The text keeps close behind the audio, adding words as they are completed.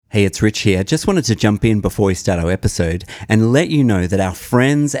Hey, it's Rich here. Just wanted to jump in before we start our episode and let you know that our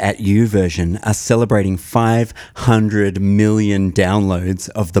friends at YouVersion are celebrating 500 million downloads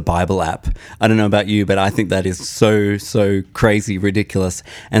of the Bible app. I don't know about you, but I think that is so crazy, ridiculous,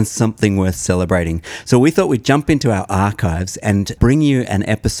 and something worth celebrating. So we thought we'd jump into our archives and bring you an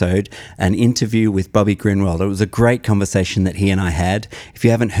episode, an interview with Bobby Grinwald. It was a great conversation that he and I had. If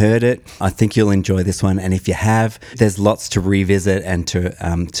you haven't heard it, I think you'll enjoy this one. And if you have, there's lots to revisit and to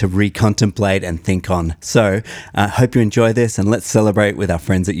recontemplate and think on. So hope you enjoy this, and let's celebrate with our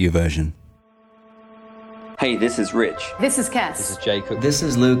friends at YouVersion. Hey, this is Rich. This is Cass. This is Jacob. This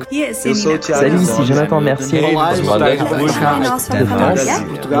is Luke. Yes, Eu sou o Thiago. Salut, ici Jonathan Mercier.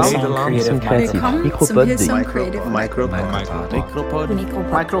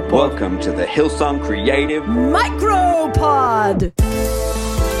 Welcome to the Hillsong Creative Micropod.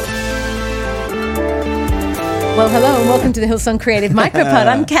 Well, hello and welcome to the Hillsong Creative Micropod.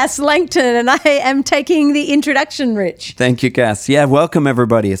 I'm Cass Langton and I am taking the introduction, Rich. Thank you, Cass. Yeah, welcome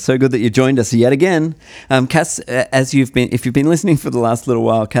everybody. It's so good that you joined us yet again. Cass, if you've been listening for the last little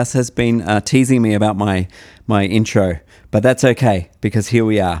while, Cass has been teasing me about my intro, but that's okay because here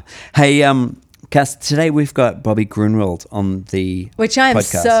we are. Hey, Cass, today we've got Bobby Grinwald on the Which I am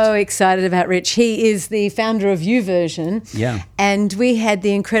podcast. so excited about, Rich. He is the founder of YouVersion. Yeah. And we had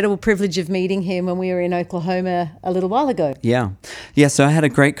the incredible privilege of meeting him when we were in Oklahoma a little while ago. Yeah. So I had a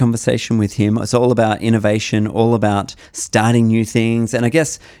great conversation with him. It's all about innovation, all about starting new things. And I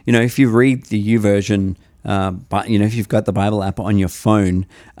guess, if you read the YouVersion, but if you've got the Bible app on your phone,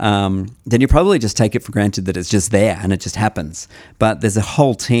 then you probably just take it for granted that it's just there and it just happens. But there's a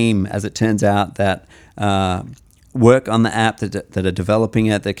whole team, as it turns out, that work on the app, that are developing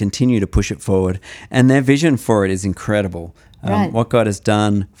it, that continue to push it forward. And their vision for it is incredible. Right. What God has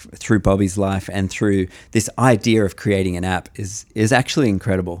done through Bobby's life and through this idea of creating an app is actually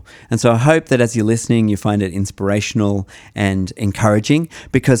incredible. And so I hope that as you're listening, you find it inspirational and encouraging,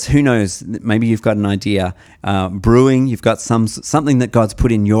 because who knows, maybe you've got an idea brewing, you've got something that God's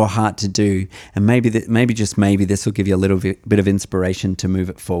put in your heart to do, and maybe this will give you a little bit of inspiration to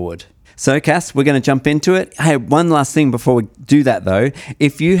move it forward. So, Cass, we're going to jump into it. Hey, one last thing before we do that, though.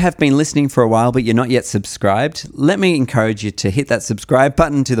 If you have been listening for a while but you're not yet subscribed, let me encourage you to hit that subscribe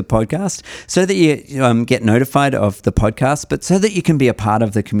button to the podcast so that you get notified of the podcast, but so that you can be a part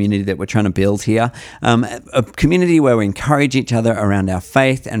of the community that we're trying to build here, a community where we encourage each other around our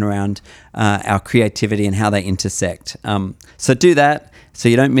faith and around our creativity and how they intersect. So do that so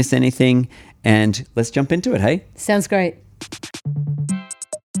you don't miss anything, and let's jump into it, hey? Sounds great.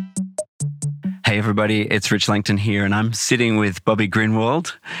 Hey everybody, it's Rich Langton here, and I'm sitting with Bobby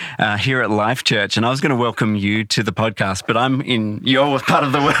Grinwald here at Life Church. And I was going to welcome you to the podcast, but I'm in your part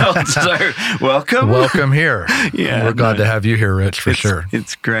of the world, so welcome. Welcome here. Yeah, we're glad to have you here, Rich, for sure.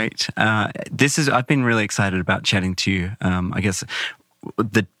 It's great. I've been really excited about chatting to you. I guess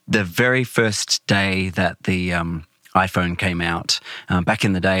the very first day that the iPhone came out, back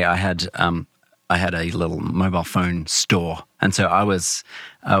in the day, I had a little mobile phone store, and so I was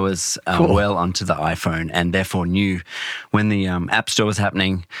cool. Well onto the iPhone, and therefore knew when the App Store was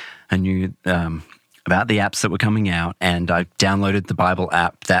happening. I knew about the apps that were coming out, and I downloaded the Bible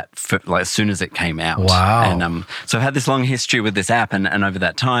app as soon as it came out. Wow! And so I had this long history with this app, and over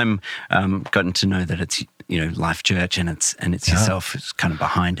that time, gotten to know that it's Life Church, and it's yourself is kind of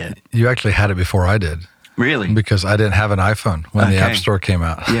behind it. You actually had it before I did. Really? Because I didn't have an iPhone when the App Store came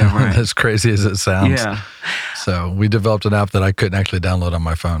out. Yeah, right. As crazy as it sounds. Yeah. So we developed an app that I couldn't actually download on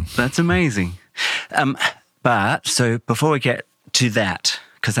my phone. That's amazing. But so before we get to that,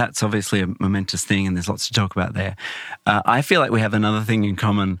 because that's obviously a momentous thing and there's lots to talk about there, I feel like we have another thing in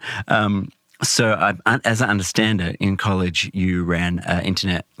common. So as I understand it, in college you ran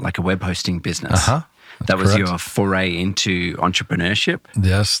internet, like a web hosting business. Uh-huh. That was correct. Your foray into entrepreneurship?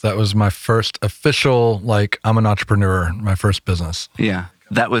 Yes, that was my first official, I'm an entrepreneur, my first business. Yeah.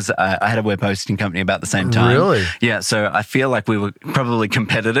 That was, I had a web hosting company about the same time. Really? Yeah, so I feel like we were probably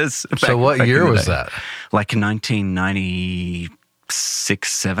competitors. So what year was that? Like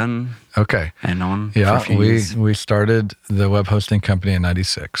 1996, 7. Okay. And on. Yeah, we started the web hosting company in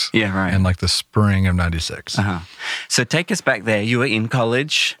 96. Yeah, right. In the spring of 96. Uh-huh. So take us back there. You were in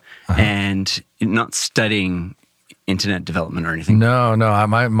college and not studying internet development or anything. No.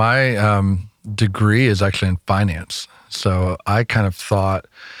 My degree is actually in finance. So I kind of thought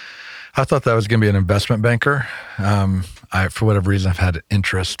that I was going to be an investment banker. For whatever reason, I've had an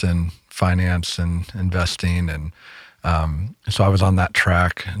interest in finance and investing, and so I was on that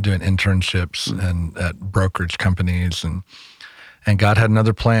track doing internships and at brokerage companies, and And God had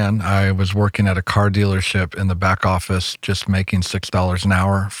another plan. I was working at a car dealership in the back office, just making $6 an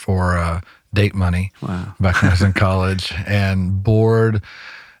hour for date money. Wow. Back when I was in college, and bored.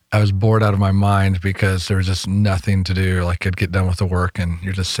 I was bored out of my mind because there was just nothing to do. Like, I'd get done with the work and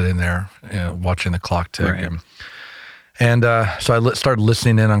you're just sitting there, watching the clock tick. Right. And so I started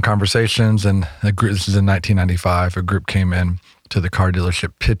listening in on conversations, and this is in 1995, a group came in to the car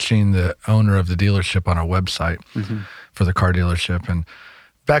dealership pitching the owner of the dealership on a website for the car dealership. And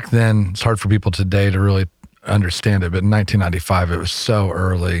back then, it's hard for people today to really understand it, but in 1995, it was so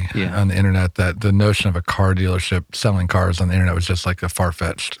early on the internet that the notion of a car dealership selling cars on the internet was just like a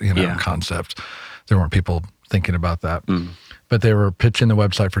far-fetched, concept. There weren't people thinking about that. But they were pitching the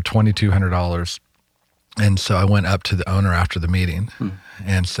website for $2,200. And so I went up to the owner after the meeting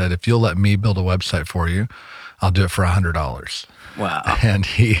and said, if you'll let me build a website for you, I'll do it for $100. Wow. And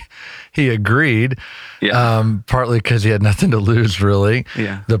he agreed, partly because he had nothing to lose, really.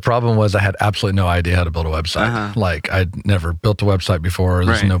 Yeah. The problem was I had absolutely no idea how to build a website. Like, I'd never built a website before.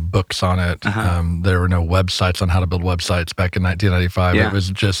 There's no books on it. There were no websites on how to build websites back in 1995. It was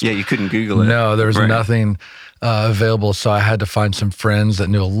just... Yeah, you couldldn't Google it. No, there was nothing available. So I had to find some friends that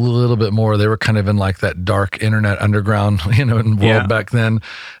knew a little bit more. They were kind of in like that dark internet underground, world back then.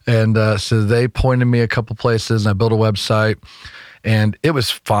 And so they pointed me a couple places, and I built a website. And it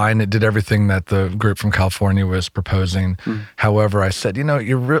was fine. It did everything that the group from California was proposing. However, I said,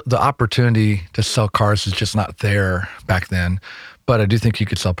 the opportunity to sell cars is just not there back then. But I do think you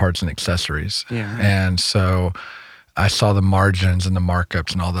could sell parts and accessories. Yeah, right. And so I saw the margins and the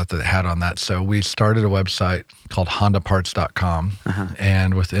markups and all that it had on that. So we started a website called HondaParts.com.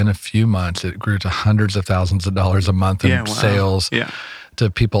 And within a few months, it grew to hundreds of thousands of dollars a month in sales to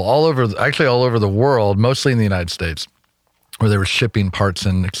people all over the world, mostly in the United States, where they were shipping parts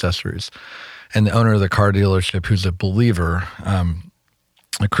and accessories. And the owner of the car dealership, who's a believer,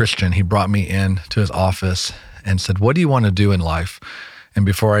 a Christian, he brought me in to his office and said, what do you want to do in life? And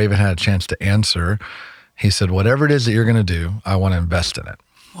before I even had a chance to answer, he said, whatever it is that you're going to do, I want to invest in it.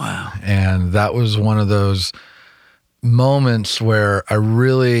 Wow. And that was one of those moments where I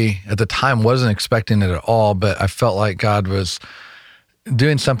really, at the time, wasn't expecting it at all, but I felt like God was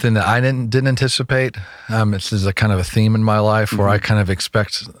doing something that I didn't anticipate. This is a kind of a theme in my life where I kind of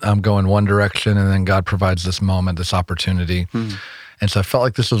expect I'm going one direction, and then God provides this moment, this opportunity. And so I felt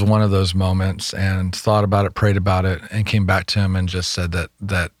like this was one of those moments, and thought about it, prayed about it, and came back to him and just said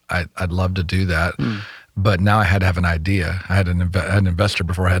that I'd love to do that. But now I had to have an idea. I had an investor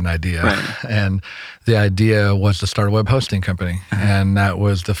before I had an idea. Right. And the idea was to start a web hosting company. And that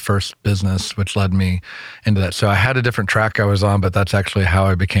was the first business which led me into that. So I had a different track I was on, but that's actually how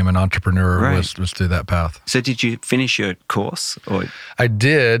I became an entrepreneur, was through that path. So did you finish your course? Or? I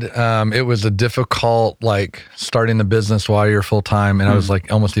did. It was a difficult, starting the business while you're full-time. And I was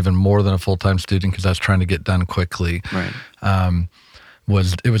almost even more than a full-time student because I was trying to get done quickly. Right.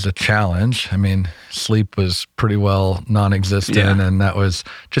 It was a challenge. I mean, sleep was pretty well non-existent, and that was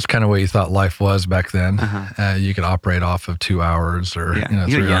just kind of what you thought life was back then. You could operate off of 2 hours or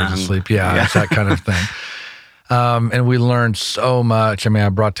 3 hours of sleep. It's that kind of thing. And we learned so much. I mean, I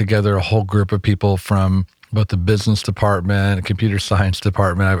brought together a whole group of people from both the business department, computer science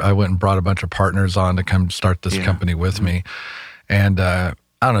department. I went and brought a bunch of partners on to come start this company with me. And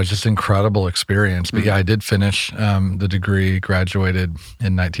I don't know, it's just an incredible experience. But I did finish the degree, graduated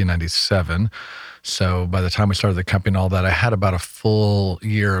in 1997. So by the time we started the company and all that, I had about a full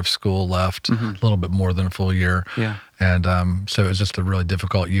year of school left, a little bit more than a full year. Yeah. And so it was just a really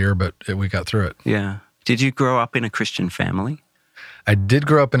difficult year, but we got through it. Yeah. Did you grow up in a Christian family? I did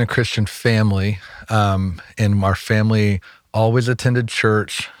grow up in a Christian family, and our family always attended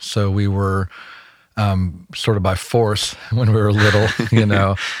church. So we were sort of by force when we were little,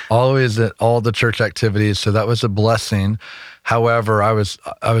 always at all the church activities. So that was a blessing. However, I was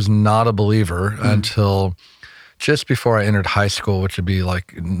not a believer until just before I entered high school, which would be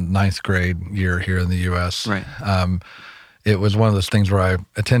like ninth grade year here in the U.S. Right. It was one of those things where I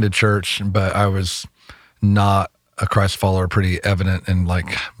attended church, but I was not a Christ follower, pretty evident in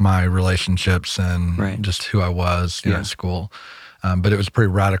like my relationships and just who I was at school. But it was a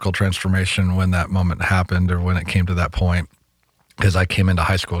pretty radical transformation when that moment happened, or when it came to that point, because I came into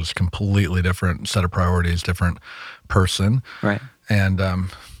high school just completely different set of priorities, different person. Right. And,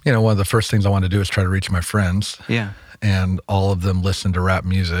 one of the first things I wanted to do was try to reach my friends. Yeah. And all of them listened to rap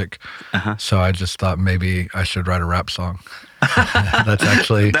music. So I just thought maybe I should write a rap song. That's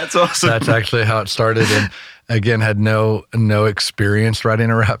awesome. That's actually how it started. again, had no experience writing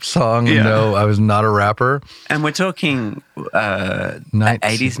a rap song. Yeah. No, I was not a rapper. And we're talking 80s,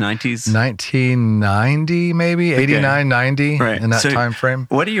 90s? 1990, maybe, 89, 90, Right. in that So time frame.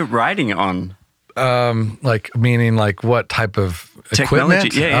 What are you writing on? Meaning what type of Technology.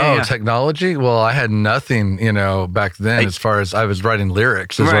 equipment? Yeah. Technology. Well, I had nothing, back then as far as I was writing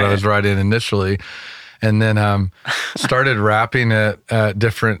lyrics is what I was writing initially. And then started rapping at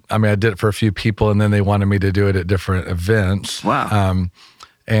different, I did it for a few people and then they wanted me to do it at different events. Wow.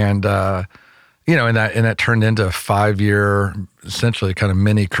 And that turned into a 5-year, essentially kind of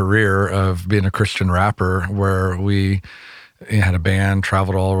mini career of being a Christian rapper where we had a band,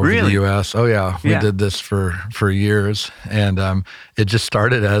 traveled all over the U.S. Oh yeah, we did this for years, and it just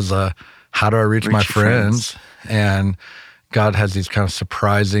started as how do I reach my friends? And God has these kind of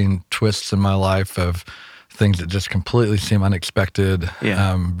surprising twists in my life of things that just completely seem unexpected,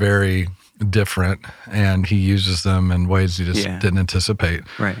 very different, and He uses them in ways you just didn't anticipate.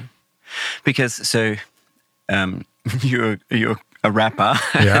 Right, because you're a rapper,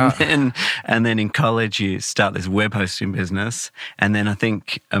 and then in college you start this web hosting business, and then I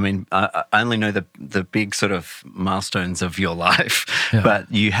only know the big sort of milestones of your life,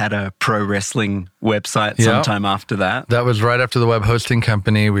 but you had a pro wrestling website sometime after that. That was right after the web hosting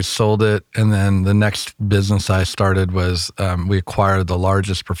company. We sold it, and then the next business I started was we acquired the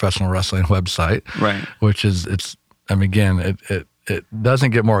largest professional wrestling website, right? Which is it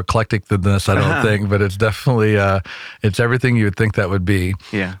doesn't get more eclectic than this, I don't think, but it's definitely, it's everything you would think that would be.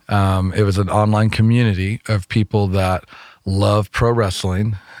 Yeah. It was an online community of people that love pro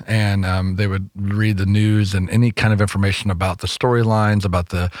wrestling, and they would read the news and any kind of information about the storylines, about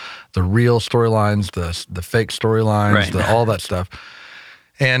the real storylines, the fake storylines, all that stuff.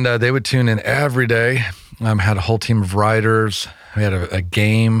 And they would tune in every day. Had a whole team of writers. We had a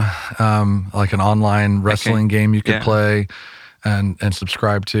game, like an online wrestling game you could play and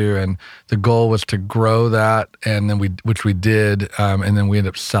subscribe to. And the goal was to grow that, and then which we did, and then we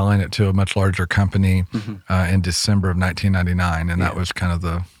ended up selling it to a much larger company in December of 1999, and that was kind of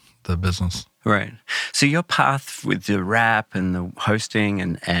the business. Right. So your path with the rap and the hosting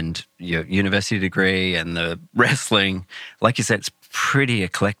and your university degree and the wrestling, like you said, it's pretty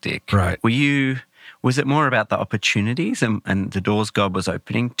eclectic. Right. Was it more about the opportunities and the doors God was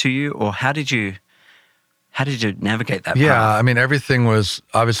opening to you, or how did you navigate that path? Yeah, everything was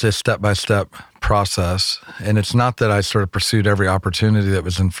obviously a step-by-step process, and it's not that I sort of pursued every opportunity that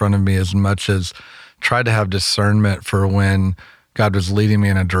was in front of me as much as tried to have discernment for when God was leading me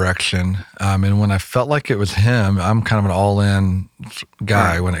in a direction. And when I felt like it was Him, I'm kind of an all-in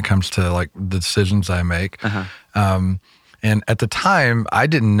guy when it comes to like the decisions I make. And at the time, I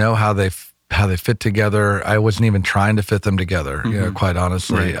didn't know how they fit together. I wasn't even trying to fit them together, quite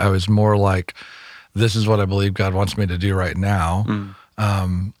honestly. I was more like, this is what I believe God wants me to do right now.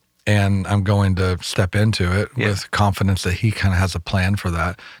 And I'm going to step into it with confidence that He kind of has a plan for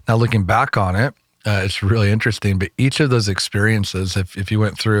that. Now, looking back on it, it's really interesting, but each of those experiences, if you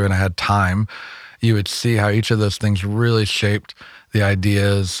went through and I had time, you would see how each of those things really shaped the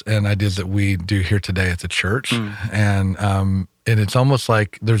ideas that we do here today at the church. And it's almost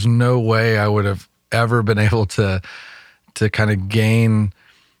like there's no way I would have ever been able to kind of gain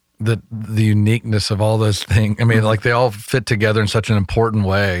the uniqueness of all those things. Like they all fit together in such an important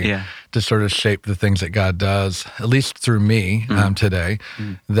way to sort of shape the things that God does, at least through me today,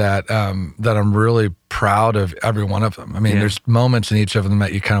 that I'm really proud of every one of them. There's moments in each of them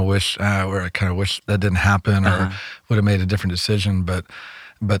that you kind of wish, where I kind of wish that didn't happen or would have made a different decision. But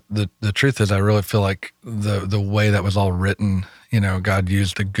the truth is, I really feel like the way that was all written, God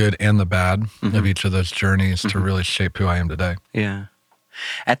used the good and the bad of each of those journeys to really shape who I am today. Yeah.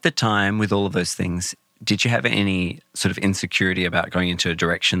 At the time, with all of those things, did you have any sort of insecurity about going into a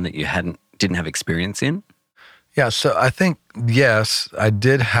direction that you didn't have experience in? Yeah, so I think, yes, I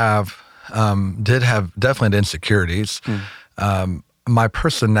did have definitely insecurities. My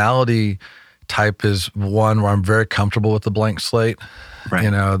personality type is one where I'm very comfortable with the blank slate. Right.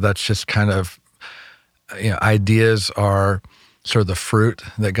 That's just kind of, ideas are sort of the fruit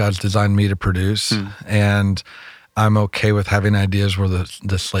that God's designed me to produce. And I'm okay with having ideas where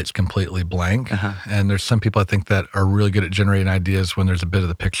the slate's completely blank. And there's some people I think that are really good at generating ideas when there's a bit of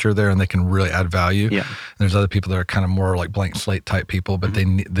the picture there and they can really add value. Yeah. And there's other people that are kind of more like blank slate type people, but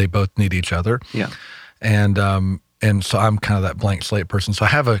they both need each other. Yeah. And so I'm kind of that blank slate person. So I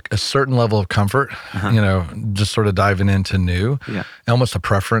have a certain level of comfort, just sort of diving into new, almost a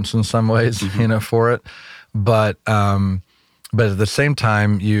preference in some ways, for it. But at the same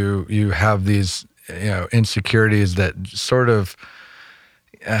time, you have these insecurities that sort of,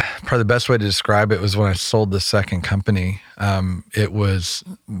 probably the best way to describe it was when I sold the second company. It was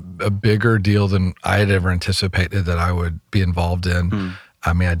a bigger deal than I had ever anticipated that I would be involved in.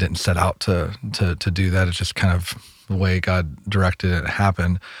 I mean, I didn't set out to do that. It's just kind of the way God directed it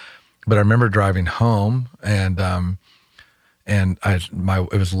happened. But I remember driving home, and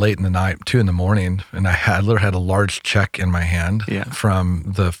it was late in the night, 2 a.m, and I literally had a large check in my hand from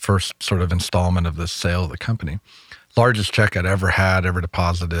the first sort of installment of the sale of the company. Largest check I'd ever had, ever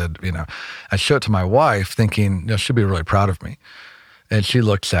deposited. I show it to my wife thinking, she'll be really proud of me. And she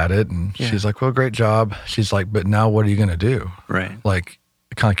looks at it and she's like, well, great job. She's like, but now what are you going to do? Right. Like,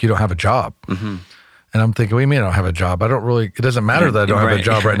 kind of like you don't have a job. Mm-hmm. And I'm thinking, what do you mean I don't have a job? It doesn't matter that I don't have a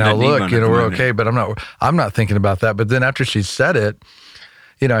job right now. Look, we're okay, but I'm not thinking about that. But then after she said it,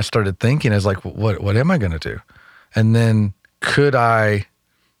 I started thinking, I was like, what am I going to do? And then could I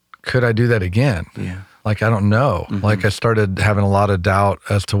do that again? Yeah. Like, I don't know. Mm-hmm. Like, I started having a lot of doubt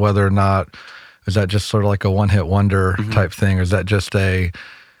as to whether or not, is that just sort of like a one-hit wonder type thing? Or is that just is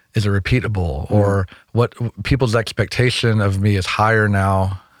it repeatable? Or what people's expectation of me is higher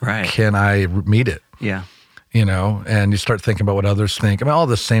now? Right. Can I meet it? Yeah. And you start thinking about what others think. I mean, all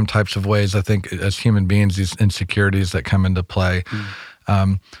the same types of ways, I think, as human beings, these insecurities that come into play.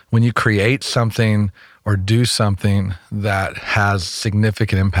 When you create something or do something that has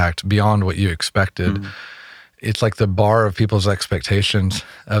significant impact beyond what you expected, it's like the bar of people's expectations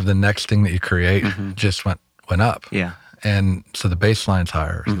of the next thing that you create just went up. Yeah. And so the baseline's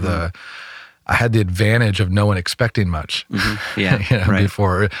higher. I had the advantage of no one expecting much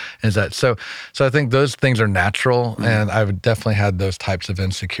before. Is that so I think those things are natural, and I've definitely had those types of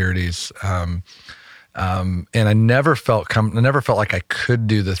insecurities. And I never felt like I could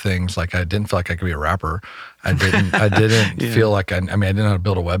do the things. Like, I didn't feel like I could be a rapper. I didn't feel like I didn't know how to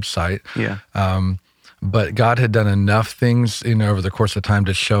build a website. Yeah. But God had done enough things, over the course of time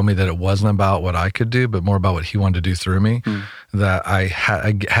to show me that it wasn't about what I could do, but more about what He wanted to do through me. That I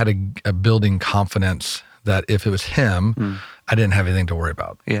had a building confidence that if it was Him, I didn't have anything to worry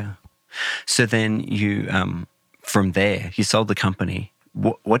about. Yeah. So then you, from there, you sold the company.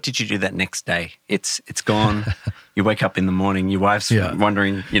 What did you do that next day? It's gone. You wake up in the morning. Your wife's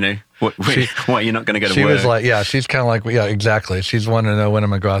wondering, why you're not going to go to work. She was like, she's kind of like, exactly. She's wanting to know when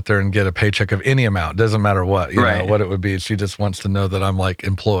I'm going to go out there and get a paycheck of any amount. Doesn't matter what, what it would be. She just wants to know that I'm like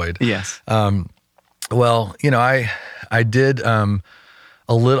employed. Yes. Well, I did a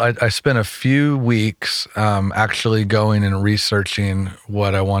little. I spent a few weeks actually going and researching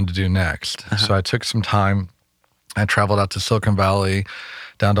what I wanted to do next. So I took some time. I traveled out to Silicon Valley,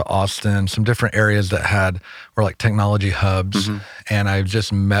 down to Austin, some different areas that were like technology hubs, and I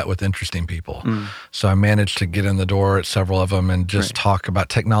just met with interesting people. So I managed to get in the door at several of them and just talk about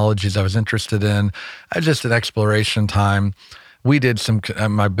technologies I was interested in. I just an exploration time. We did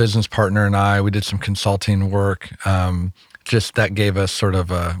my business partner and I, we did some consulting work. Just that gave us sort of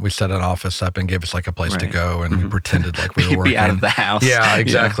we set an office up and gave us like a place to go, and we pretended like we were working. Be out of the house. Yeah,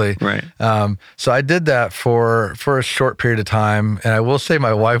 exactly. Yeah, right. So I did that for a short period of time, and I will say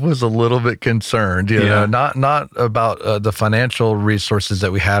my wife was a little bit concerned. Not about the financial resources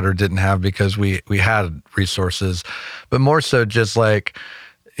that we had or didn't have, because we had resources, but more so just like,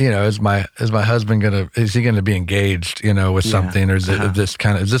 is my husband is he gonna be engaged, with something, or is it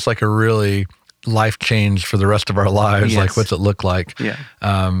is this like a really life change for the rest of our lives? Like, what's it look like? Yeah.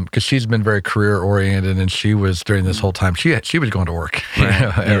 Because she's been very career oriented, and she was during this whole time she was going to work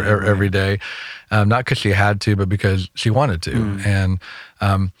every day, not because she had to, but because she wanted to. And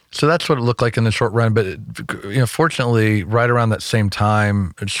so that's what it looked like in the short run. But fortunately, right around that same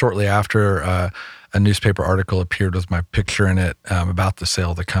time, shortly after, a newspaper article appeared with my picture in it about the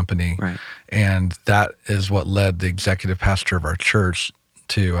sale of the company, and that is what led the executive pastor of our church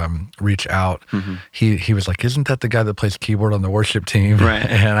to reach out. He was like, isn't that the guy that plays keyboard on the worship team? Right.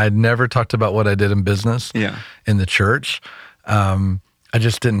 And I'd never talked about what I did in business in the church. I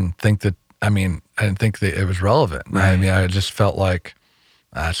just didn't think that, I didn't think that it was relevant. Right. I just felt like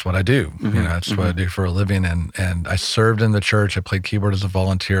that's what I do. That's what I do for a living. And I served in the church. I played keyboard as a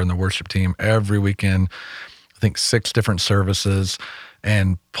volunteer in the worship team every weekend. I think 6 different services,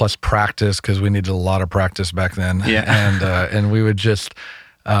 and plus practice, because we needed a lot of practice back then. Yeah. And we would just,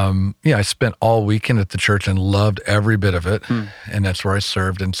 I spent all weekend at the church and loved every bit of it. And that's where I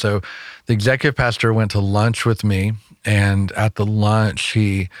served. And so the executive pastor went to lunch with me, and at the lunch,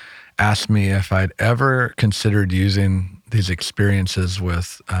 he asked me if I'd ever considered using these experiences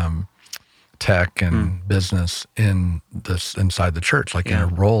with tech and business inside the church, like in a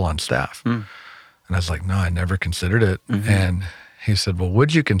role on staff. And I was like, no, I never considered it. And he said, well,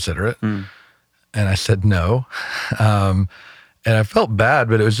 would you consider it? And I said, no. And I felt bad,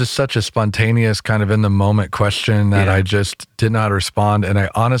 but it was just such a spontaneous kind of in the moment question that I just did not respond. And I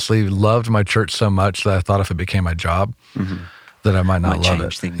honestly loved my church so much that I thought if it became my job, that I might not love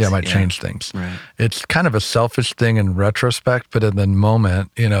it. Things. Yeah, it might change things. Right. It's kind of a selfish thing in retrospect, but in the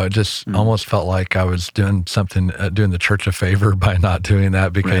moment, it just almost felt like I was doing something, doing the church a favor by not doing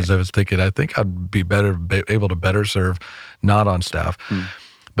that, because I was thinking, I think I'd be able to better serve not on staff.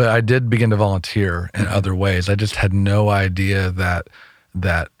 But I did begin to volunteer in other ways. I just had no idea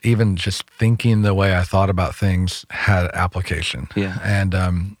that even just thinking the way I thought about things had application. Yeah.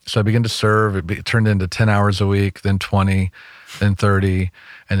 And so I began to serve. It turned into 10 hours a week, then 20, then 30,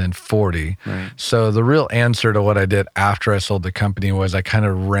 and then 40. Right. So the real answer to what I did after I sold the company was I kind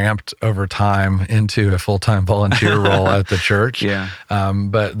of ramped over time into a full-time volunteer role at the church. Yeah.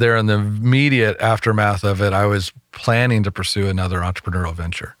 But there in the immediate aftermath of it, I was planning to pursue another entrepreneurial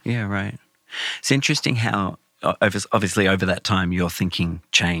venture. Yeah, right. It's interesting how obviously over that time your thinking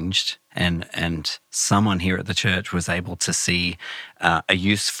changed, and someone here at the church was able to see a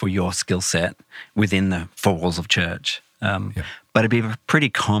use for your skill set within the four walls of church. But it'd be a pretty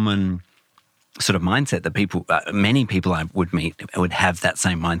common sort of mindset that many people I would meet would have that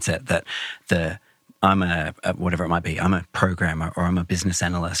same mindset that I'm a whatever it might be, I'm a programmer or I'm a business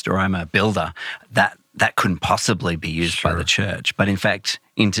analyst or I'm a builder, that couldn't possibly be used by the church. But in fact,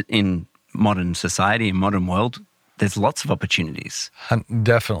 in modern society, in modern world, there's lots of opportunities.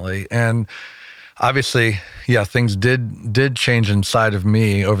 Definitely. And obviously, things did change inside of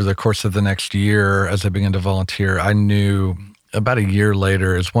me over the course of the next year as I began to volunteer. I knew about a year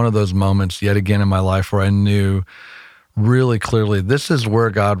later is one of those moments yet again in my life where I knew really clearly this is where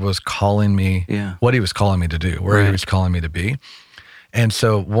God was calling me, what he was calling me to do, where he was calling me to be. And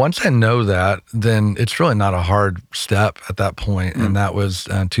so once I know that, then it's really not a hard step at that point. And that was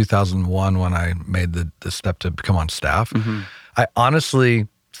in 2001 when I made the step to become on staff. I honestly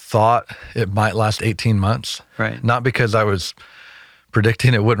thought it might last 18 months. Right. Not because I was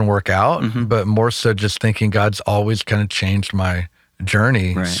predicting it wouldn't work out, but more so just thinking God's always kind of changed my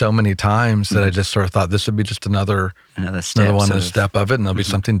journey so many times that I just sort of thought this would be just another step of it, and there'll be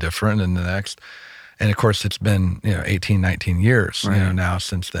something different in the next. And of course, it's been 18, 19 years now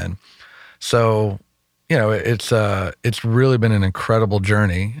since then. So it's really been an incredible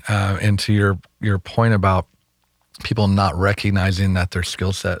journey. And to your point about people not recognizing that their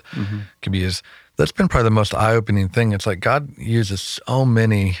skill set can be used, that's been probably the most eye-opening thing. It's like God uses so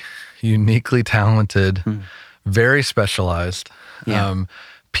many uniquely talented, very specialized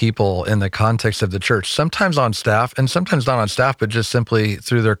people in the context of the church, sometimes on staff and sometimes not on staff, but just simply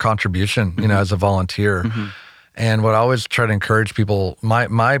through their contribution, as a volunteer. And what I always try to encourage people,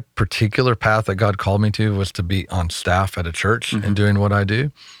 my particular path that God called me to was to be on staff at a church and doing what I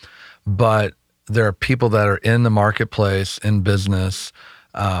do. But there are people that are in the marketplace, in business,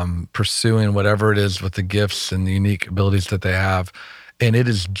 pursuing whatever it is with the gifts and the unique abilities that they have. And it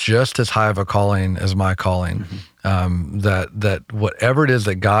is just as high of a calling as my calling. That whatever it is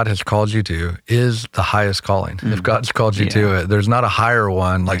that God has called you to is the highest calling. If God's called you to it, there's not a higher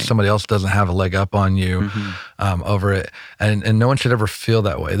one, like somebody else doesn't have a leg up on you over it. And no one should ever feel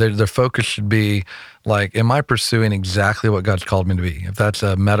that way. Their focus should be like, am I pursuing exactly what God's called me to be? If that's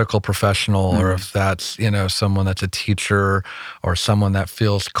a medical professional or if that's, someone that's a teacher or someone that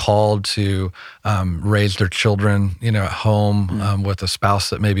feels called to raise their children, at home with a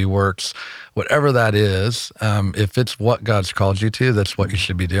spouse that maybe works, whatever that is, if it's what God's called you to, that's what you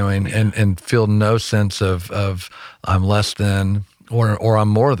should be doing, and feel no sense of I'm less than or I'm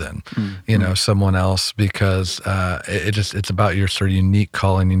more than, someone else, because it's about your sort of unique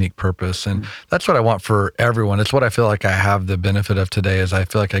calling, unique purpose. And that's what I want for everyone. It's what I feel like I have the benefit of today, is I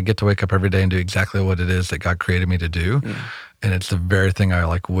feel like I get to wake up every day and do exactly what it is that God created me to do. And it's the very thing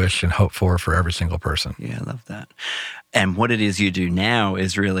I wish and hope for every single person. Yeah, I love that. And what it is you do now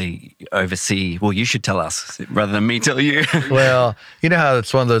is really oversee, well, you should tell us rather than me tell you. Well, you know how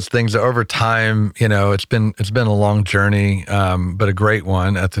it's one of those things that over time, it's been a long journey, but a great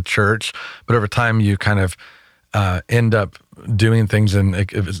one at the church. But over time, you kind of end up doing things,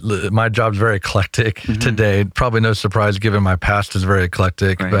 and my job's very eclectic today. Probably no surprise given my past is very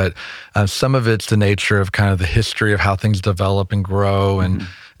eclectic, but some of it's the nature of kind of the history of how things develop and grow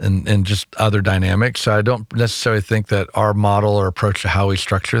and just other dynamics. So I don't necessarily think that our model or approach to how we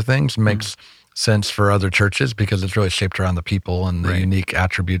structure things makes sense for other churches, because it's really shaped around the people and the unique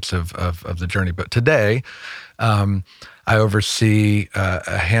attributes of the journey. But today, I oversee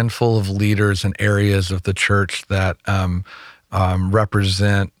a handful of leaders in areas of the church that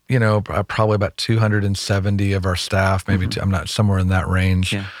represent, probably about 270 of our staff, maybe I'm not somewhere in that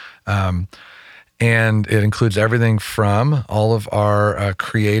range. And it includes everything from all of our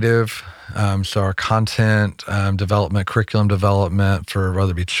creative, so our content development, curriculum development for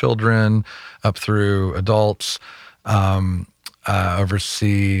whether it be children up through adults,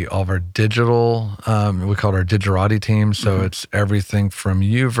 oversee all of our digital, we call it our Digerati team. So it's everything from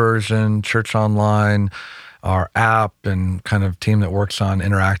YouVersion, Church Online, our app, and kind of team that works on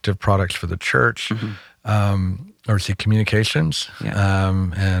interactive products for the church. Oversee communications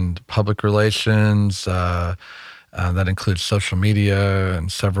and public relations. That includes social media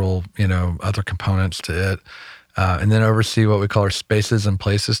and several, other components to it. And then oversee what we call our Spaces and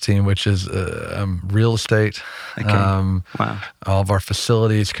Places team, which is real estate, Wow. all of our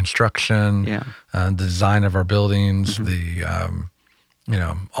facilities, construction, design of our buildings,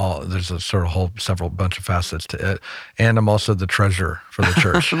 there's a sort of several bunch of facets to it. And I'm also the treasurer for the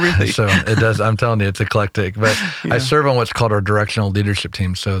church. Really? So I'm telling you, it's eclectic. But I serve on what's called our directional leadership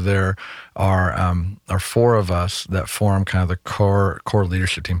team. So there are four of us that form kind of the core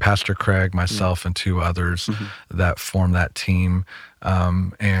leadership team. Pastor Craig, myself, and two others that form that team.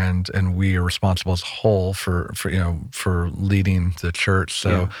 And we are responsible as a whole for leading the church.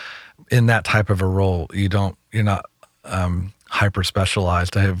 So in that type of a role, you're not hyper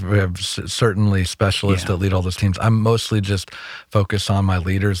specialized. We have certainly specialists that lead all those teams. I'm mostly just focused on my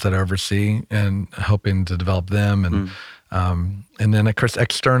leaders that I oversee and hoping to develop them. And then, of course,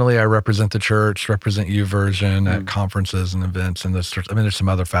 externally, I represent the church, represent YouVersion at conferences and events. And there's some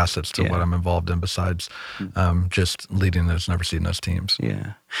other facets to what I'm involved in besides just leading those and overseeing those teams.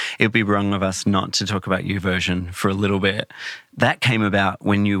 Yeah. It would be wrong of us not to talk about YouVersion for a little bit. That came about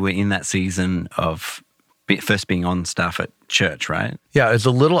when you were in that season of first being on staff at church, right? Yeah, it's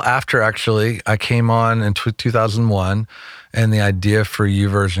a little after, actually. I came on in 2001, and the idea for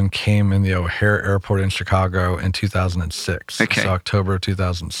YouVersion came in the O'Hare Airport in Chicago in 2006. Okay. So October of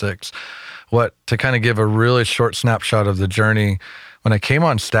 2006. To kind of give a really short snapshot of the journey, when I came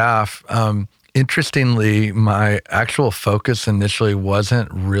on staff, interestingly, my actual focus initially wasn't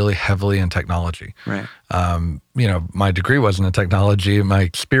really heavily in technology. Right. My degree wasn't in technology. My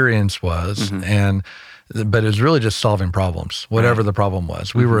experience was, but it was really just solving problems, whatever the problem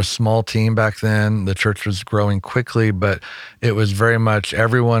was. We were a small team back then. The church was growing quickly, but it was very much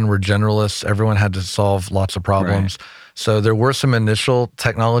everyone were generalists. Everyone had to solve lots of problems. Right. So there were some initial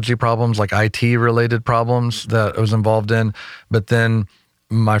technology problems, like IT-related problems that I was involved in, but then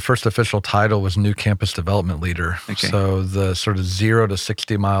my first official title was New Campus Development Leader. Okay. So the sort of 0 to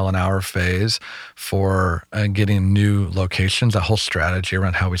 60 mile an hour phase for getting new locations, a whole strategy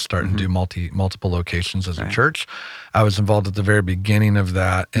around how we start and do multiple locations as a church. I was involved at the very beginning of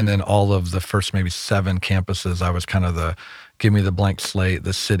that. And then all of the first maybe 7 campuses, I was kind of give me the blank slate,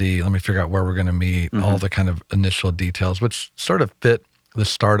 the city, let me figure out where we're going to meet, all the kind of initial details, which sort of fit the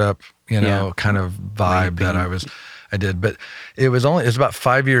startup, kind of vibe that I did. But it was about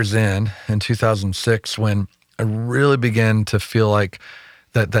 5 years in 2006 when I really began to feel like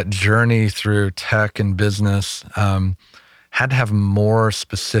that journey through tech and business had to have more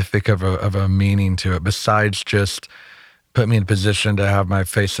specific of a meaning to it besides just put me in a position to have my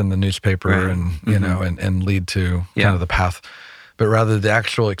face in the newspaper and and lead to kind of the path. But rather the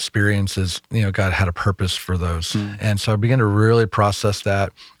actual experiences, God had a purpose for those. And so I began to really process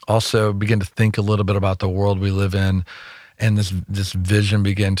that. Also began to think a little bit about the world we live in. And this vision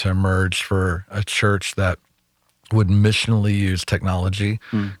began to emerge for a church that would missionally use technology,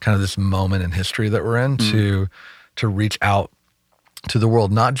 kind of this moment in history that we're in, to reach out to the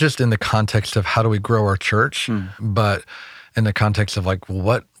world, not just in the context of how do we grow our church, but in the context of like,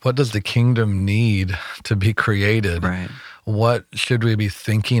 what does the kingdom need to be created? Right. What should we be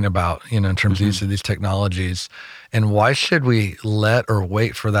thinking about, in terms of use of these technologies? And why should we let or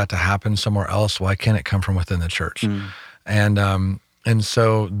wait for that to happen somewhere else? Why can't it come from within the church? And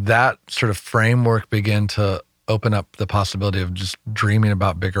so that sort of framework began to open up the possibility of just dreaming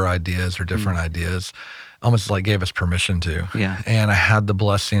about bigger ideas or different ideas, almost like gave us permission to. Yeah. And I had the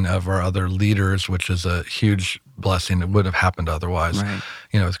blessing of our other leaders, which is a huge blessing that wouldn't have happened otherwise. Right.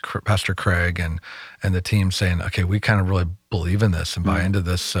 With Pastor Craig and the team saying, okay, we kind of really believe in this and buy into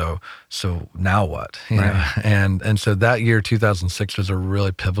this. So now what? You know? And so that year, 2006, was a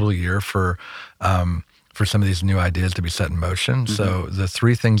really pivotal year for some of these new ideas to be set in motion. So the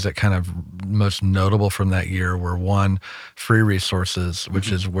 3 things that kind of most notable from that year were, 1, free resources,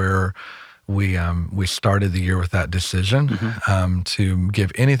 which is where we started the year with that decision to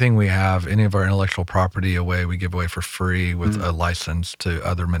give anything we have, any of our intellectual property away, we give away for free with a license to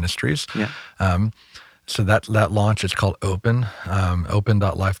other ministries. So that launch is called Open.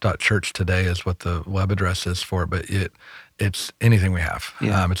 Open.life.church today is what the web address is for, but it's anything we have.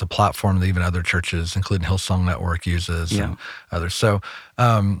 Yeah. It's a platform that even other churches, including Hillsong Network, uses and others. So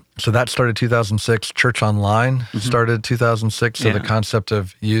that started 2006. Church Online started 2006. So the concept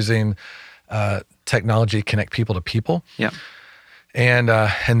of using technology to connect people to people. Yeah. And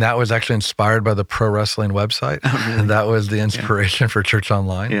that was actually inspired by the pro wrestling website. Oh, really? And that was the inspiration for Church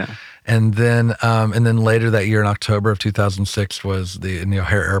Online. Yeah. And then later that year in October of 2006 was in the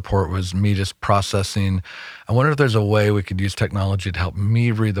O'Hare Airport was me just processing. I wonder if there's a way we could use technology to help me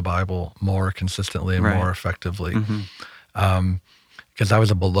read the Bible more consistently and more effectively. Because I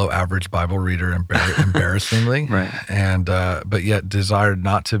was a below average Bible reader, embarrassingly, and but yet desired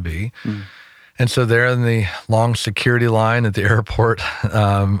not to be. And so there in the long security line at the airport,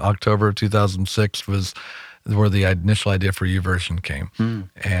 October of 2006 was where the initial idea for YouVersion came.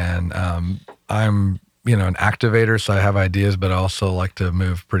 And I'm, an activator, so I have ideas, but I also like to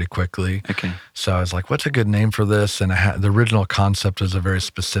move pretty quickly. Okay. So I was like, what's a good name for this? And the original concept was a very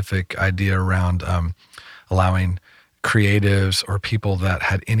specific idea around allowing creatives or people that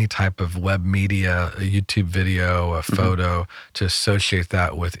had any type of web media, a YouTube video, a photo, to associate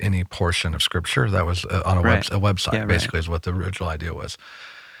that with any portion of Scripture. That was on a website, basically, is what the original idea was.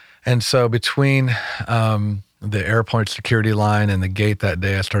 And so between the airport security line and the gate that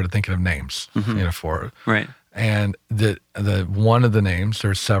day, I started thinking of names, for it. Right. And the one of the names,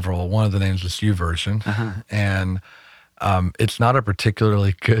 there's several. One of the names was YouVersion, and it's not a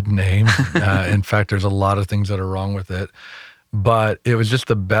particularly good name. In fact, there's a lot of things that are wrong with it. But it was just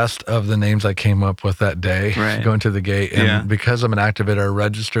the best of the names I came up with that day, going to the gate. And because I'm an activator, I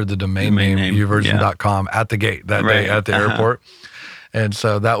registered the domain name youversion.com at the gate that day at the airport. And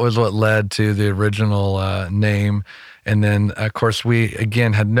so that was what led to the original name. And then, of course, we,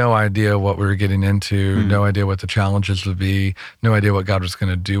 again, had no idea what we were getting into, no idea what the challenges would be, no idea what God was going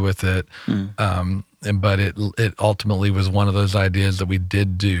to do with it. But it ultimately was one of those ideas that we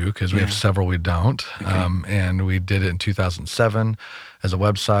did do, because we have several we don't. And we did it in 2007 as a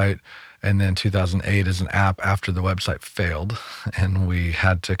website, and then 2008 as an app after the website failed. And we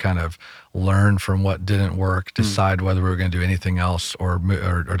had to kind of learn from what didn't work, decide whether we were going to do anything else or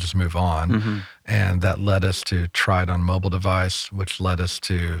just move on. And that led us to try it on mobile device, which led us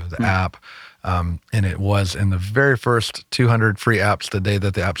to the app. And it was in the very first 200 free apps the day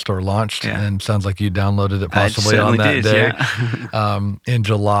that the App Store launched. And sounds like you downloaded it possibly on that day in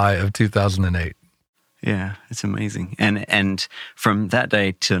July of 2008. Yeah, it's amazing. And from that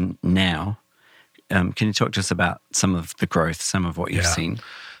day to now, can you talk to us about some of the growth, some of what you've seen?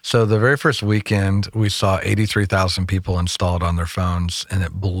 So the very first weekend, we saw 83,000 people installed on their phones, and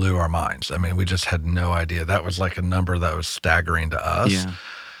it blew our minds. I mean, we just had no idea. That was like a number that was staggering to us.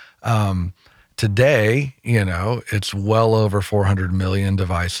 Today, it's well over 400 million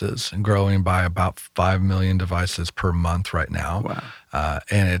devices and growing by about 5 million devices per month right now. Wow.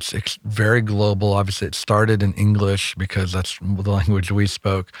 And it's very global. Obviously, it started in English because that's the language we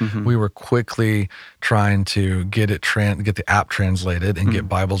spoke. We were quickly trying to get the app translated and get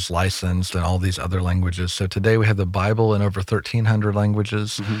Bibles licensed and all these other languages. So today we have the Bible in over 1,300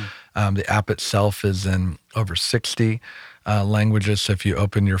 languages. The app itself is in over 60 languages. So if you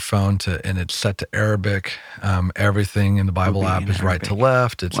open your phone and it's set to Arabic, everything in the Bible app is right to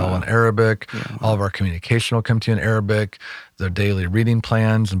left. It's all in Arabic. All of our communication will come to you in Arabic. The daily reading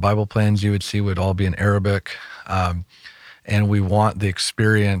plans and Bible plans you would see would all be in Arabic. And we want the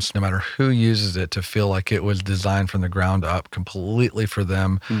experience, no matter who uses it, to feel like it was designed from the ground up completely for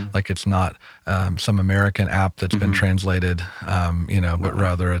them, like it's not some American app that's been translated, but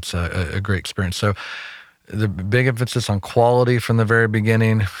rather it's a great experience. So the big emphasis on quality from the very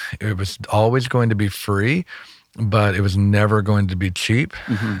beginning. It was always going to be free, but it was never going to be cheap.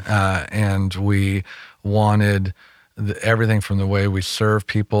 And we wanted everything from the way we serve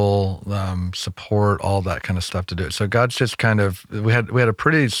people, support, all that kind of stuff to do it. So God's just we had a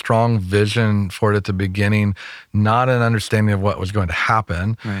pretty strong vision for it at the beginning, not an understanding of what was going to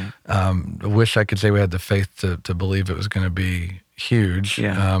happen. I wish I could say we had the faith to believe it was going to be huge.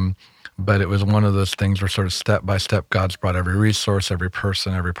 But it was one of those things where sort of step by step, God's brought every resource, every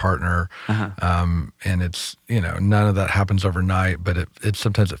person, every partner. And it's, none of that happens overnight, but it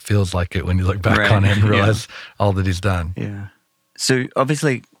sometimes it feels like it when you look back on it and realize all that he's done. Yeah. So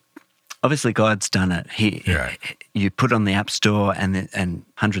obviously God's done it. You put on the App Store and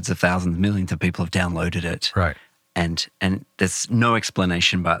hundreds of thousands, millions of people have downloaded it. And there's no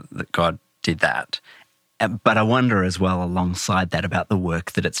explanation but that God did that. But I wonder as well, alongside that, about the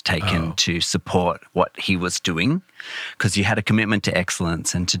work that it's taken to support what he was doing, because you had a commitment to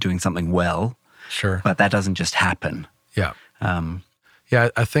excellence and to doing something well, Sure. But that doesn't just happen. Yeah. Yeah,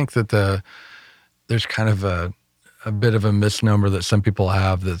 I think that there's kind of a bit of a misnomer that some people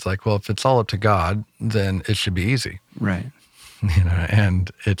have that's like, well, if it's all up to God, then it should be easy. Right. And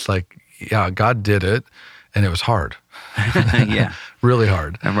it's like, yeah, God did it, and it was hard. Yeah. Really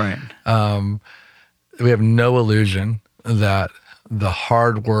hard. Right. We have no illusion that the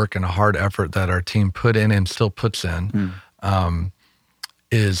hard work and hard effort that our team put in and still puts in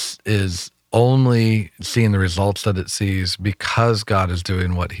is only seeing the results that it sees because God is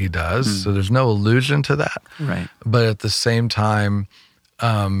doing what he does. So there's no illusion to that. Right. But at the same time,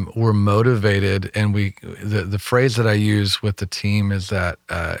 we're motivated, and the phrase that I use with the team is that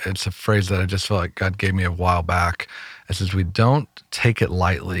it's a phrase that I just felt like God gave me a while back. It says, we don't take it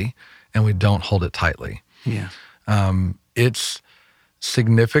lightly and we don't hold it tightly. Yeah. It's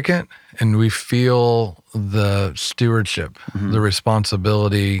significant, and we feel the stewardship, the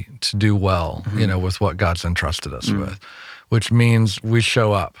responsibility to do well, with what God's entrusted us with, which means we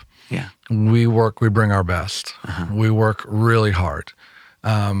show up. Yeah. We bring our best. We work really hard.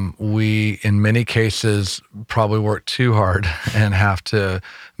 We, in many cases, probably work too hard and have to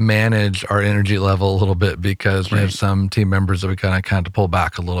manage our energy level a little bit because we have some team members that we kind of pull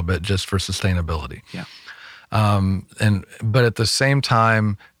back a little bit just for sustainability. Yeah. But at the same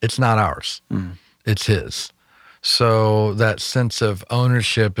time, it's not ours. It's his. So that sense of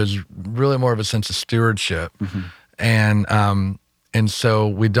ownership is really more of a sense of stewardship. And so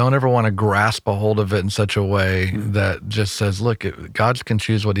we don't ever want to grasp a hold of it in such a way that just says, look, God can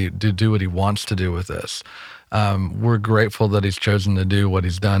choose to do what he wants to do with this. We're grateful that he's chosen to do what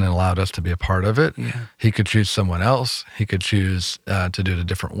he's done and allowed us to be a part of it. Yeah. He could choose someone else. He could choose to do it a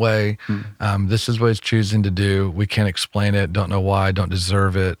different way. This is what he's choosing to do. We can't explain it, don't know why, don't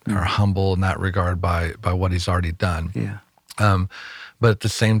deserve it, are humble in that regard by what he's already done. Yeah. But at the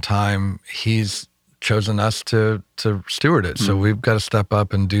same time, he's chosen us to steward it. So we've got to step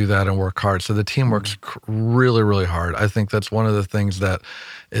up and do that and work hard. So the team works really, really hard. I think that's one of the things that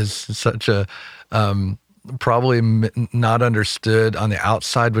is such a probably not understood on the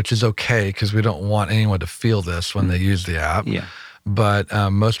outside, which is okay because we don't want anyone to feel this when they use the app. Yeah. But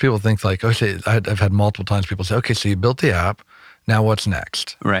most people think like, okay, I've had multiple times people say, okay, so you built the app. Now what's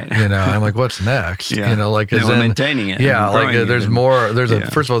next? Right. I'm like, what's next? Yeah. Like we're maintaining it. Yeah. Like there's more,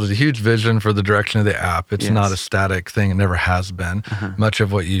 first of all, there's a huge vision for the direction of the app. It's not a static thing. It never has been. Much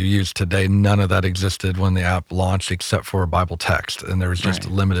of what you use today, none of that existed when the app launched except for Bible text. And there was just a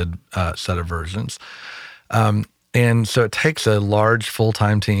limited set of versions. And so it takes a large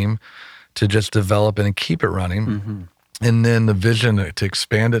full-time team to just develop it and keep it running. And then the vision to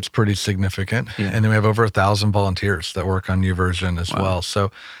expand it's pretty significant. Yeah. And then we have over 1,000 volunteers that work on YouVersion as well. So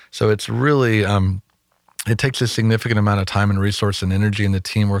it's really, it takes a significant amount of time and resource and energy, and the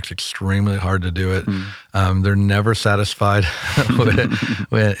team works extremely hard to do it. They're never satisfied,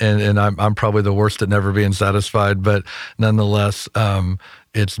 and I'm probably the worst at never being satisfied, but nonetheless,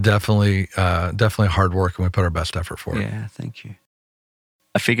 it's definitely hard work, and we put our best effort for it. Yeah, thank you.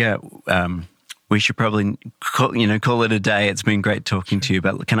 I figure we should probably call it a day. It's been great talking to you,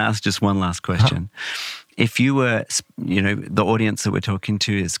 but can I ask just one last question? If you were, the audience that we're talking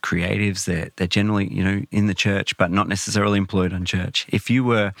to is creatives, they're generally, in the church, but not necessarily employed on church. If you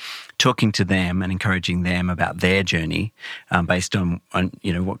were talking to them and encouraging them about their journey based on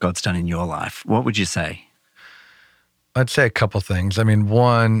what God's done in your life, what would you say? I'd say a couple things. I mean,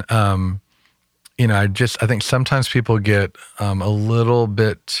 one, I think sometimes people get a little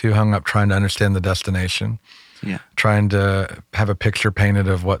bit too hung up trying to understand the destination. Yeah. Trying to have a picture painted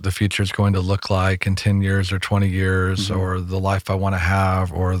of what the future is going to look like in 10 years or 20 years, or the life I want to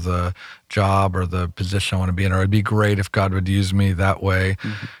have, or the job or the position I want to be in, or it'd be great if God would use me that way.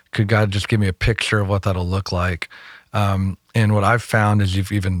 Could God just give me a picture of what that'll look like? And what I've found, as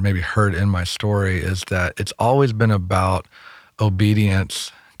you've even maybe heard in my story, is that it's always been about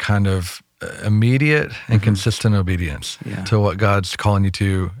obedience, kind of immediate and consistent obedience to what God's calling you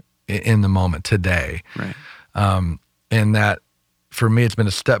to in the moment today. Right. And that, for me, it's been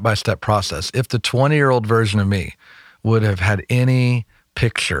a step-by-step process. If the 20-year-old version of me would have had any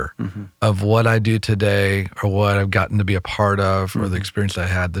picture of what I do today or what I've gotten to be a part of or the experience I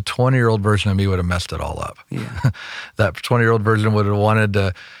had, the 20-year-old version of me would have messed it all up. Yeah. That 20-year-old version would have wanted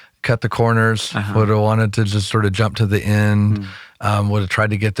to cut the corners, would have wanted to just sort of jump to the end, would have tried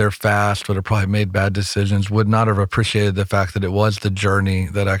to get there fast, would have probably made bad decisions, would not have appreciated the fact that it was the journey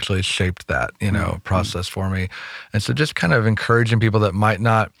that actually shaped that, process for me. And so just kind of encouraging people that might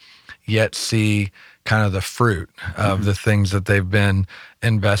not yet see kind of the fruit of the things that they've been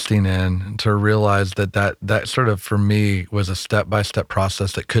investing in, to realize that sort of, for me, was a step-by-step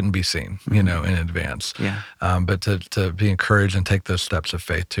process that couldn't be seen, in advance. Yeah. But to be encouraged and take those steps of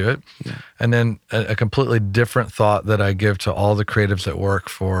faith to it. Yeah. And then a completely different thought that I give to all the creatives that work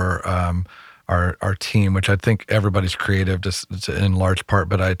for our team, which I think everybody's creative just in large part,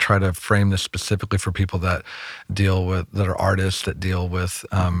 but I try to frame this specifically for people that are artists, that deal with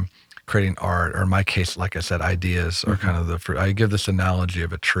creating art, or in my case, like I said, ideas, or kind of I give this analogy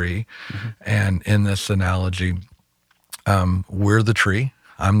of a tree. And in this analogy, we're the tree,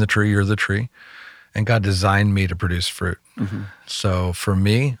 I'm the tree, you're the tree, and God designed me to produce fruit. So for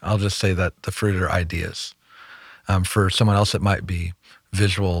me, I'll just say that the fruit are ideas. For someone else, it might be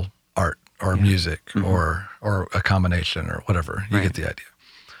visual art or music or a combination or whatever. You get the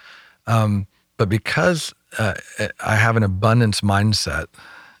idea. But because I have an abundance mindset,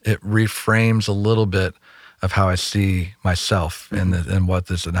 it reframes a little bit of how I see myself and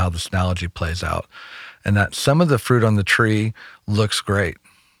how this analogy plays out. And that some of the fruit on the tree looks great,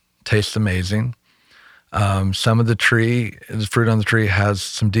 tastes amazing. Some of the fruit on the tree has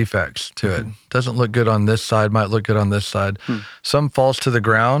some defects to it. Doesn't look good on this side, might look good on this side. Some falls to the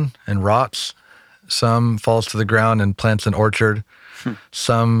ground and rots. Some falls to the ground and plants an orchard.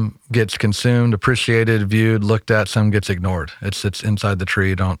 Some gets consumed, appreciated, viewed, looked at. Some gets ignored. It sits inside the tree.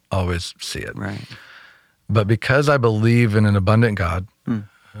 You don't always see it. Right. But because I believe in an abundant God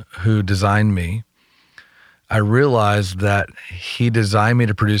who designed me, I realized that he designed me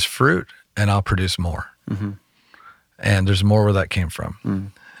to produce fruit, and I'll produce more. And there's more where that came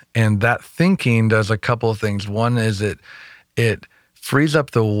from. And that thinking does a couple of things. One is it frees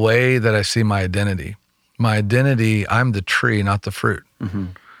up the way that I see my identity. My identity, I'm the tree, not the fruit.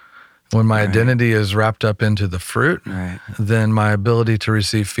 When my identity is wrapped up into the fruit, then my ability to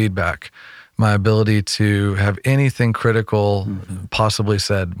receive feedback, my ability to have anything critical possibly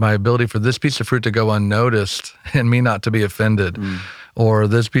said, my ability for this piece of fruit to go unnoticed and me not to be offended, or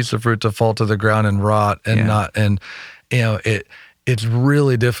this piece of fruit to fall to the ground and rot and it's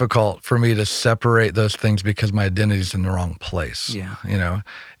really difficult for me to separate those things because my identity is in the wrong place.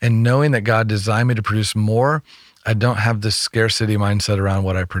 And knowing that God designed me to produce more, I don't have this scarcity mindset around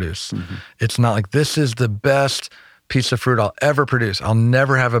what I produce. It's not like this is the best piece of fruit I'll ever produce. I'll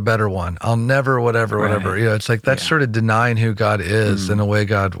never have a better one. I'll never whatever. It's like that's sort of denying who God is and the way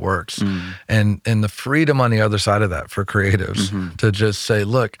God works. And the freedom on the other side of that for creatives to just say,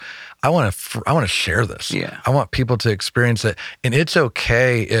 look, I want to share this. I want people to experience it. And it's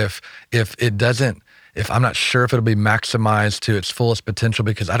okay if it doesn't, if I'm not sure if it'll be maximized to its fullest potential,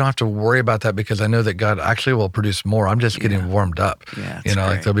 because I don't have to worry about that, because I know that God actually will produce more. I'm just getting warmed up. Like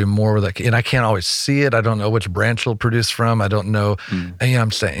there'll be more with that. And I can't always see it. I don't know which branch it'll produce from. I don't know.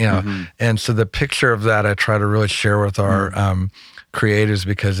 I'm saying, and so the picture of that I try to really share with our creators,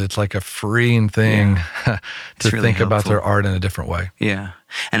 because it's like a freeing thing to really think about their art in a different way.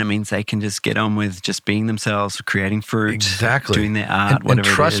 And it means they can just get on with just being themselves, creating fruit, doing their art, and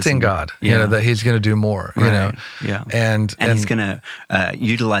trusting God, that he's going to do more, and he's going to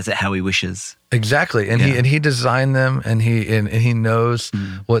utilize it how he wishes. Exactly. And he designed them, and he knows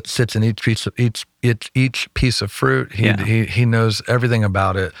what sits in each piece of fruit. He knows everything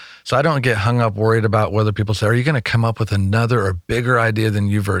about it. So I don't get hung up worried about whether people say, are you going to come up with another or bigger idea than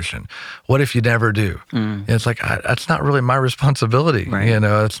you version? What if you never do? It's like, that's not really my responsibility.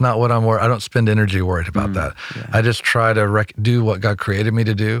 It's not what I'm worried. I don't spend energy worried about that. I just try to do what God created me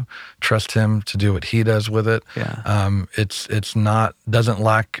to do, trust him to do what he does with it. It's not, doesn't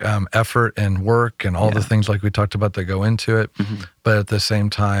lack effort and work and all the things like we talked about that go into it. But at the same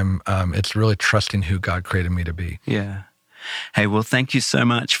time, it's really trusting who God created me to be. Hey, well, thank you so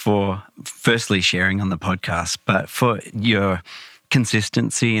much for firstly sharing on the podcast, but for your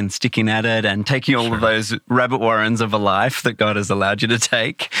consistency and sticking at it and taking all of those rabbit warrens of a life that God has allowed you to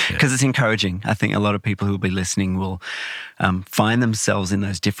take, because it's encouraging. I think a lot of people who will be listening will find themselves in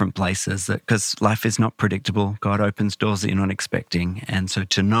those different places, because life is not predictable. God opens doors that you're not expecting. And so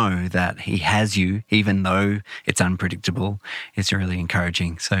to know that he has you, even though it's unpredictable, is really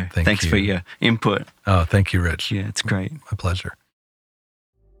encouraging. So thanks for your input. Oh, thank you, Rich. Yeah, it's great. My pleasure.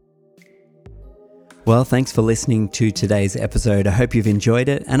 Well, thanks for listening to today's episode. I hope you've enjoyed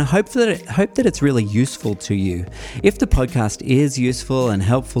it, and I hope that it's really useful to you. If the podcast is useful and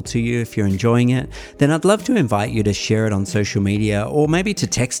helpful to you, if you're enjoying it, then I'd love to invite you to share it on social media, or maybe to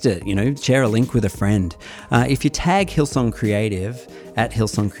text it, share a link with a friend. If you tag Hillsong Creative at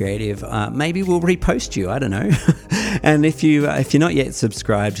Hillsong Creative, maybe we'll repost you, I don't know. And if you're not yet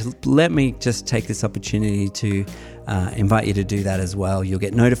subscribed, let me just take this opportunity to invite you to do that as well. You'll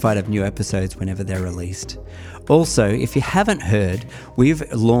get notified of new episodes whenever they're released. Also, if you haven't heard, we've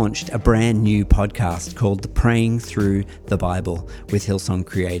launched a brand new podcast called the Praying Through the Bible with Hillsong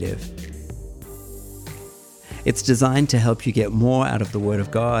Creative. It's designed to help you get more out of the Word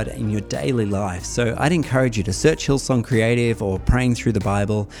of God in your daily life. So I'd encourage you to search Hillsong Creative or Praying Through the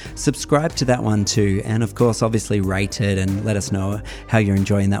Bible, subscribe to that one too, and of course, obviously rate it and let us know how you're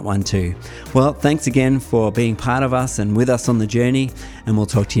enjoying that one too. Well, thanks again for being part of us and with us on the journey, and we'll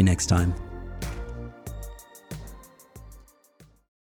talk to you next time.